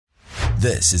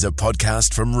This is a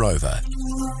podcast from Rover.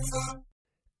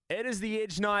 It is the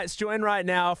Edge Nights, joined right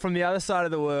now from the other side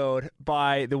of the world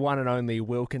by the one and only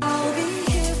Wilkinson.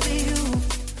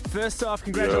 First off,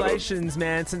 congratulations,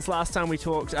 man. Since last time we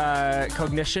talked,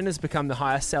 Cognition has become the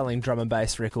highest selling drum and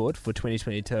bass record for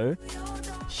 2022.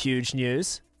 Huge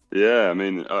news. Yeah, I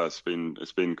mean,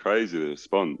 it's been crazy, the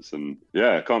response, and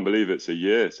yeah, I can't believe it's a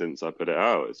year since I put it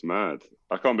out. It's mad.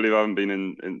 I can't believe I haven't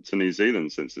been into New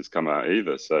Zealand since it's come out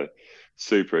either. So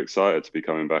super excited to be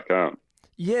coming back out.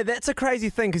 Yeah, that's a crazy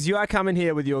thing because you are coming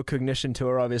here with your Cognition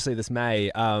tour, obviously this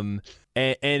May, and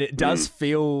it does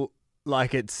feel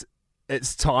like it's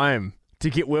time to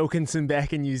get Wilkinson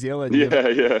back in New Zealand.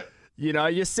 Yeah. You know,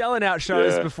 you're selling out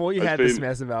shows before you had this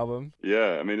massive album.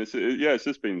 Yeah, I mean, it's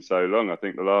just been so long. I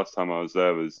think the last time I was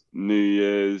there was New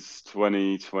Year's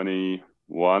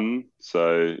 2021.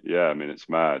 So, yeah, I mean, it's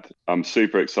mad. I'm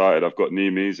super excited. I've got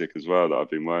new music as well that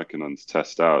I've been working on to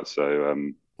test out. So,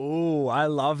 oh, I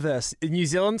love this. New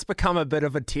Zealand's become a bit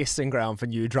of a testing ground for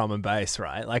new drum and bass,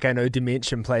 right? Like I know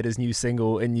Dimension played his new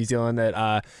single in New Zealand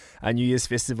at a New Year's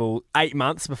festival 8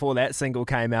 months before that single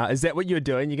came out. Is that what you're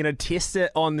doing? You're going to test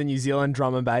it on the New Zealand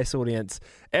drum and bass audience.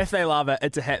 If they love it,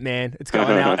 it's a hit, man. It's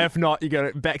going out. If not, you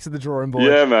go back to the drawing board.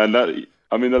 Yeah, man.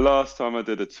 I mean, the last time I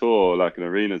did a tour, like an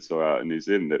arena tour out in New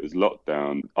Zealand, it was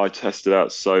lockdown. I tested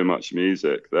out so much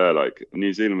music there. Like,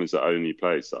 New Zealand was the only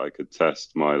place that I could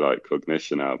test my, like,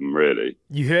 Cognition album, really.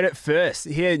 You heard it first.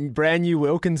 Here, brand new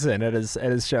Wilkinson at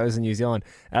his shows in New Zealand.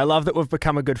 And I love that we've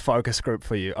become a good focus group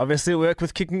for you. Obviously, work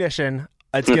with Cognition.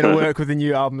 It's going to work with the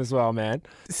new album as well, man.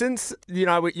 Since, you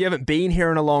haven't been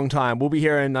here in a long time, we'll be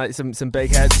hearing some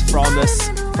big hits from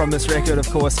this record, of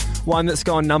course. One that's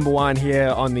gone number one here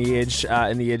on the Edge,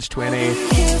 in the Edge 20.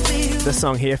 This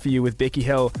song Here For You with Becky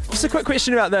Hill. Just a quick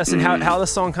question about this and how the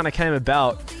song kind of came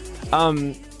about.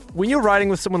 When you're writing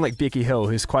with someone like Becky Hill,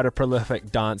 who's quite a prolific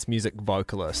dance music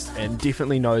vocalist and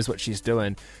definitely knows what she's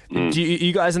doing, do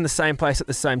you guys in the same place at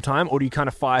the same time, or do you kind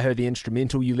of fire her the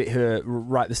instrumental, you let her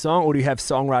write the song, or do you have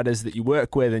songwriters that you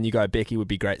work with and you go, Becky would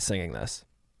be great singing this?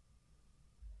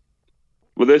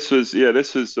 Well, this was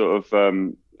sort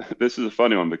of this is a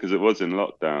funny one because it was in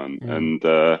lockdown, and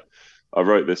I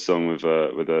wrote this song with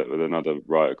another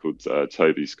writer called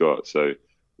Toby Scott. So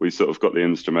we sort of got the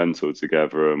instrumental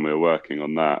together and we were working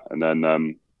on that. And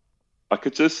then I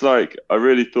could just I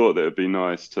really thought that it'd be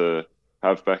nice to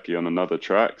have Becky on another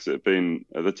track. So at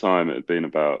the time it had been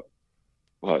about,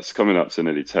 well, it's coming up to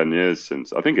nearly 10 years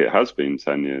since, I think it has been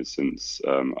 10 years since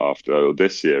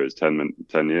this year is 10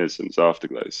 years since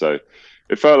Afterglow. So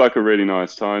it felt like a really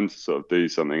nice time to sort of do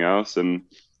something else. And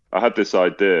I had this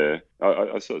idea.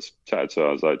 I sort of chatted to her.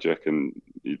 I was like, do you reckon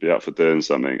you'd be up for doing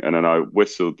something? And then I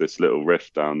whistled this little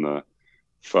riff down the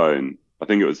phone. I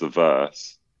think it was the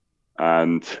verse.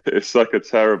 And it's like a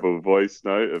terrible voice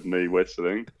note of me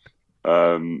whistling.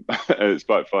 And it's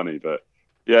quite funny. But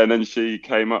yeah, and then she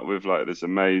came up with like this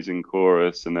amazing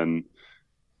chorus. And then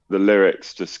the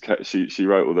lyrics just, she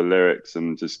wrote all the lyrics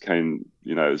and just came,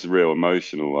 it was a real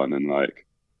emotional one. And like,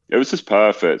 it was just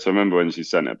perfect. So I remember when she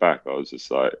sent it back, I was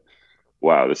just like,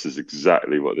 wow, this is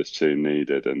exactly what this tune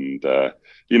needed. And,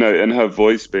 and her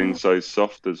voice being so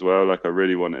soft as well, like I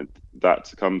really wanted that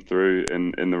to come through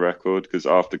in the record because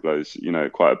Afterglow's,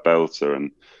 quite a belter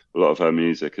and a lot of her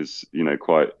music is,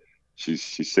 she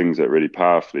sings it really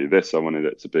powerfully. This, I wanted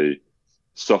it to be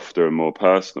softer and more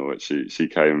personal, which she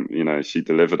came, she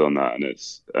delivered on that.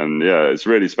 It's a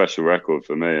really special record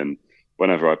for me. And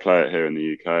whenever I play it here in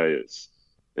the UK,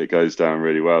 it goes down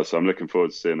really well. So I'm looking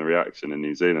forward to seeing the reaction in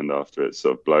New Zealand after it's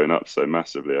sort of blown up so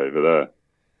massively over there.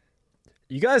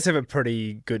 You guys have a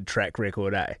pretty good track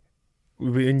record, eh?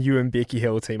 When you and Becky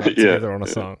Hill team up together on a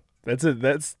song. That's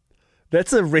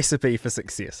a recipe for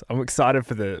success. I'm excited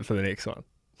for the next one.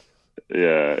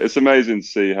 Yeah, it's amazing to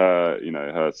see her,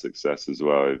 her success as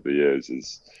well over the years.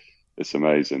 It's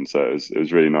amazing. So it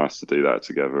was really nice to do that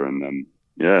together. And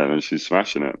and she's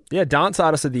smashing it. Yeah, Dance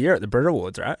Artist of the Year at the Brit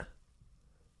Awards, right?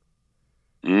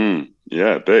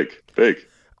 Yeah, big.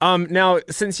 Now,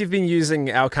 since you've been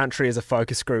using our country as a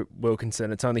focus group,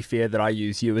 Wilkinson, it's only fair that I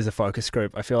use you as a focus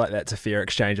group. I feel like that's a fair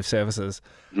exchange of services.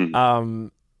 Yeah,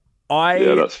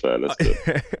 that's fair. Let's do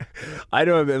it. I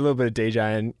do a little bit of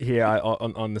DJing here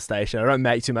on the station. I don't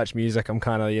make too much music. I'm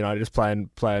kind of, just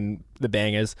playing the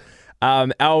bangers.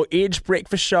 Our Edge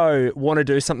Breakfast Show want to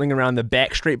do something around the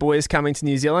Backstreet Boys coming to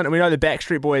New Zealand. And we know the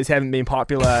Backstreet Boys haven't been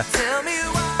popular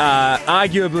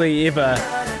arguably ever,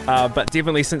 but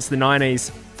definitely since the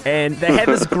 90s. And they had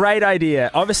this great idea.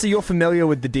 Obviously, you're familiar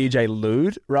with the DJ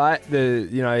Lude, right?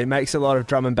 He makes a lot of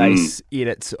drum and bass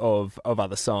edits of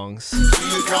other songs.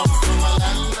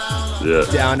 Yeah.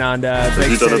 Down Under.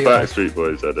 Have you done a Backstreet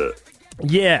Boys edit?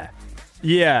 Yeah.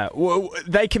 Well,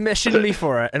 they commissioned me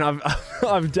for it, and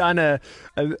I've done I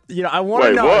want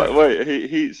to know. What? Wait,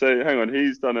 he. So hang on,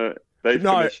 he's done a. They've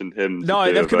commissioned him.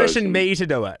 They've commissioned me to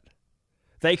do it.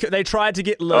 They tried to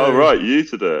get Lude. Oh, right, you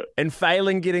to do it. And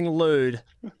failing getting Lude,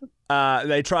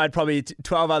 they tried probably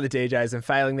 12 other DJs, and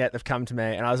failing that, they've come to me.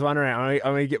 And I was wondering, I'm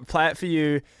going to play it for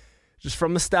you just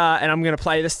from the start, and I'm going to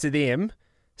play this to them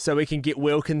so we can get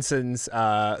Wilkinson's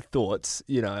thoughts,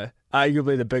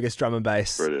 arguably the biggest drum and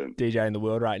bass DJ in the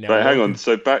world right now. Wait, hang on.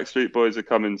 So Backstreet Boys are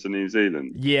coming to New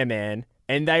Zealand? Yeah, man.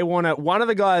 And they want to. One of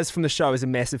the guys from the show is a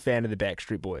massive fan of the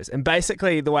Backstreet Boys. And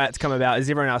basically, the way it's come about is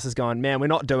everyone else has gone, man, we're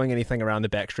not doing anything around the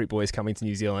Backstreet Boys coming to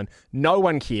New Zealand. No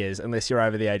one cares unless you're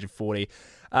over the age of 40.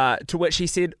 To which he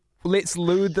said, let's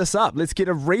lewd this up. Let's get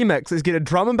a remix. Let's get a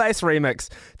drum and bass remix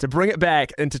to bring it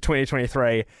back into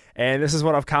 2023. And this is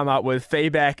what I've come up with.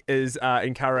 Feedback is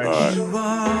encouraged. You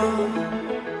are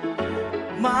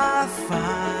my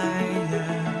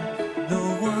fire, the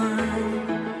one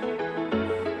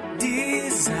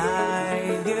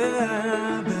desire,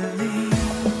 believe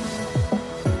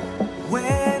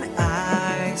when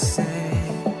I say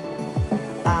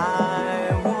I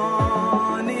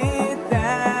want it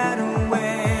that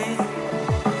way.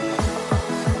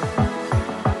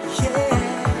 Yeah,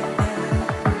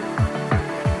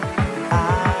 I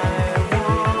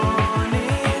want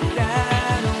it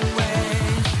that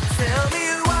way. Tell me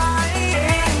why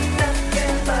ain't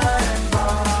nothing but a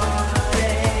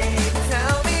heartache.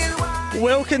 Tell me why.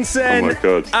 Wilkinson, Oh my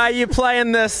God. are you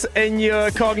playing this in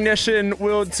your Cognition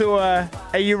World Tour?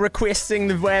 Are you requesting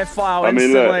the WAV file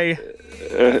instantly?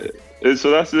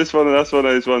 So that's one of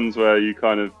those ones where you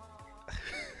kind of,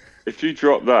 if you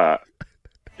drop that,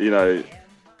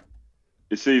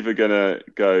 it's either gonna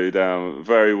go down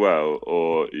very well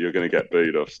or you're gonna get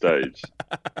booed off stage.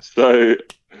 So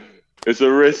it's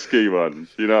a risky one.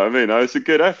 You know what I mean? It's a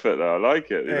good effort though. I like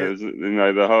it.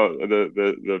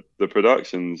 The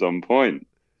production's on point.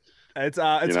 It's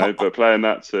but playing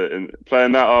that after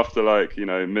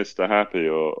Mr. Happy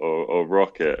or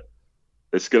Rocket,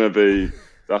 that's gonna be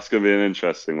an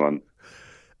interesting one.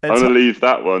 I'm gonna leave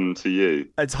that one to you.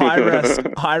 It's high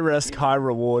risk, high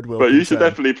reward. But you should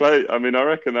definitely play. I mean, I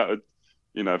reckon that would,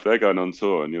 if they're going on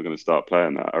tour and you're going to start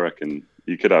playing that, I reckon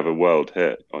you could have a world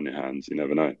hit on your hands. You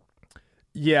never know.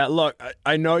 Yeah, look,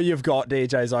 I know you've got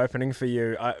DJs opening for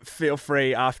you. Feel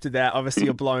free after that. Obviously,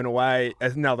 you're blown away.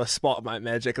 Another spot might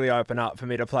magically open up for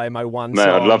me to play my one song.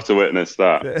 I'd love to witness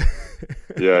that.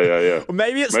 Yeah. Well,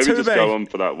 maybe too just big. Go on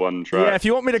for that one track. Yeah, if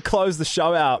you want me to close the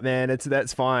show out, man,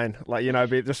 that's fine.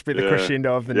 Just be the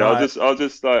crescendo of the night. I'll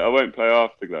just I won't play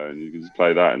Afterglow, and you can just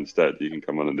play that instead. You can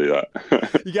come on and do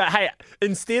that. You go, hey,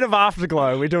 instead of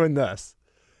Afterglow, we're doing this,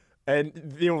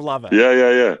 and you'll love it.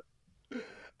 Yeah.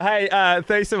 Hey,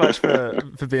 thanks so much for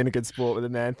being a good sport with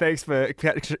it, man. Thanks for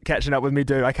catching up with me,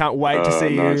 dude. I can't wait to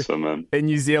see you in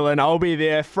New Zealand. I'll be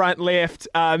there, front left.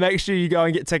 Make sure you go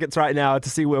and get tickets right now to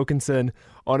see Wilkinson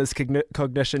on his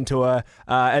Cognition tour.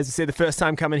 As I said, the first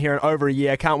time coming here in over a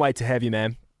year. Can't wait to have you,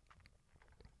 man.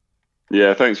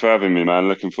 Yeah, thanks for having me, man.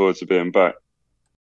 Looking forward to being back.